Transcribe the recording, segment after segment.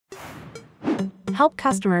Help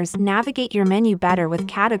customers navigate your menu better with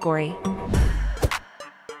category.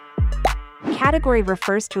 Category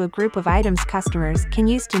refers to a group of items customers can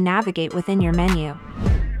use to navigate within your menu.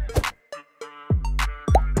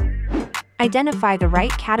 Identify the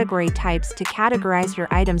right category types to categorize your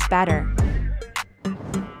items better.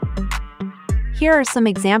 Here are some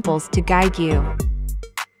examples to guide you.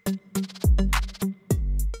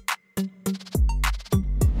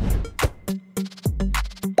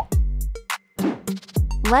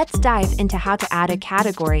 Let's dive into how to add a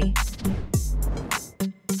category.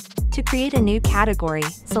 To create a new category,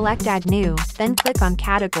 select Add New, then click on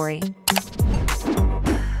Category.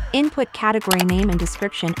 Input category name and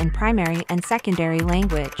description in primary and secondary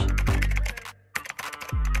language.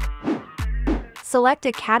 Select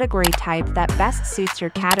a category type that best suits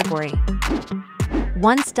your category.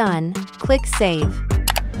 Once done, click Save.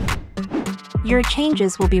 Your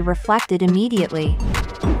changes will be reflected immediately.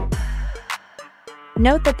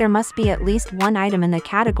 Note that there must be at least one item in the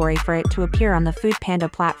category for it to appear on the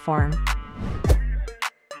foodpanda platform.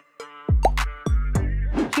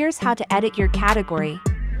 Here's how to edit your category.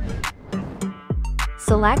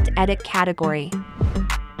 Select Edit Category.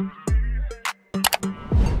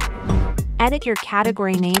 Edit your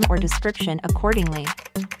category name or description accordingly.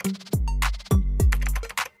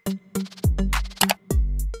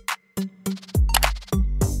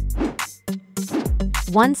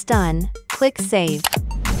 Once done, click Save.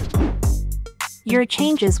 Your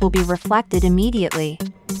changes will be reflected immediately.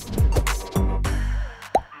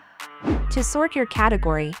 To sort your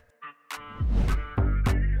category,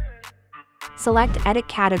 select Edit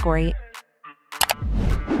Category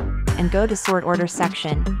and go to Sort Order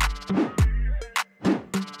section.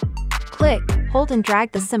 Click, hold and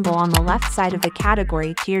drag the symbol on the left side of the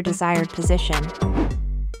category to your desired position.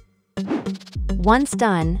 Once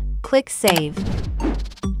done, click Save.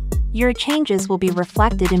 Your changes will be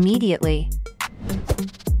reflected immediately.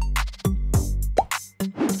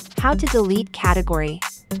 How to delete category.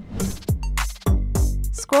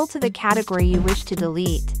 Scroll to the category you wish to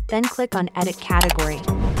delete, then click on Edit Category.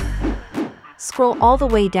 Scroll all the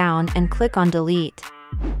way down and click on Delete.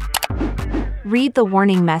 Read the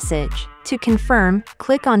warning message. To confirm,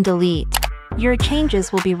 click on Delete. Your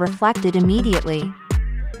changes will be reflected immediately.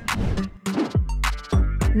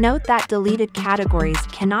 Note that deleted categories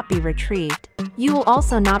cannot be retrieved. You will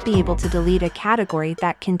also not be able to delete a category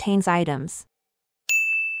that contains items.